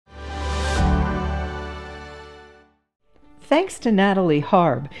Thanks to Natalie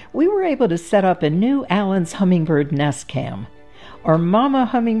Harb, we were able to set up a new Allen's Hummingbird nest cam. Our mama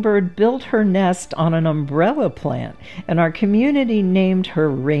hummingbird built her nest on an umbrella plant, and our community named her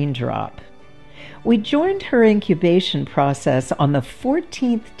Raindrop. We joined her incubation process on the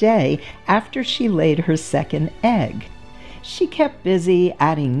 14th day after she laid her second egg. She kept busy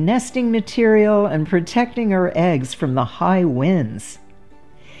adding nesting material and protecting her eggs from the high winds.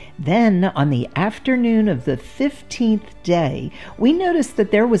 Then, on the afternoon of the 15th day, we noticed that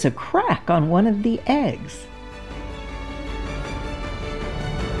there was a crack on one of the eggs.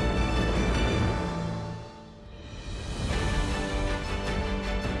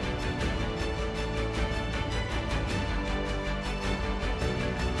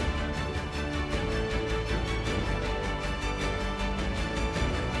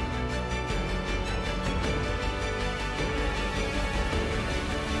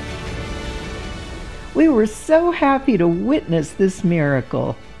 We were so happy to witness this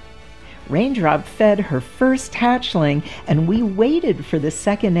miracle. Raindrop fed her first hatchling, and we waited for the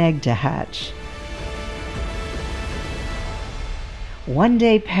second egg to hatch. 1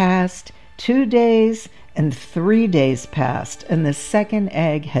 day passed, 2 days, and 3 days passed, and the second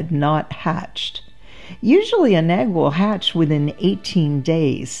egg had not hatched. Usually an egg will hatch within 18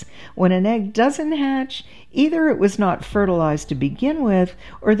 days. When an egg doesn't hatch, either it was not fertilized to begin with,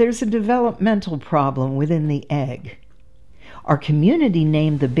 or there's a developmental problem within the egg. Our community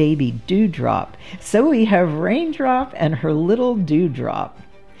named the baby Dewdrop, so we have Raindrop and her little Dewdrop.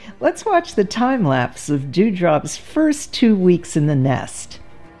 Let's watch the time lapse of Dewdrop's first 2 weeks in the nest.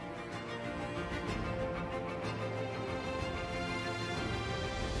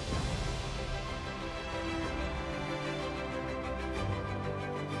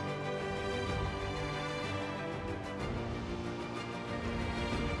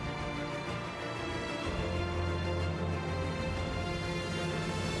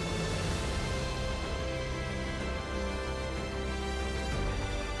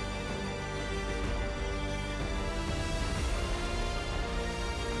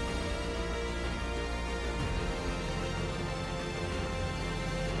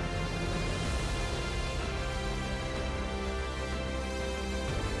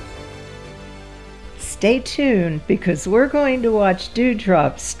 Stay tuned, because we're going to watch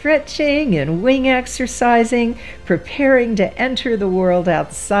Dewdrop stretching and wing exercising, preparing to enter the world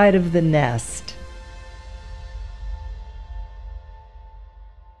outside of the nest.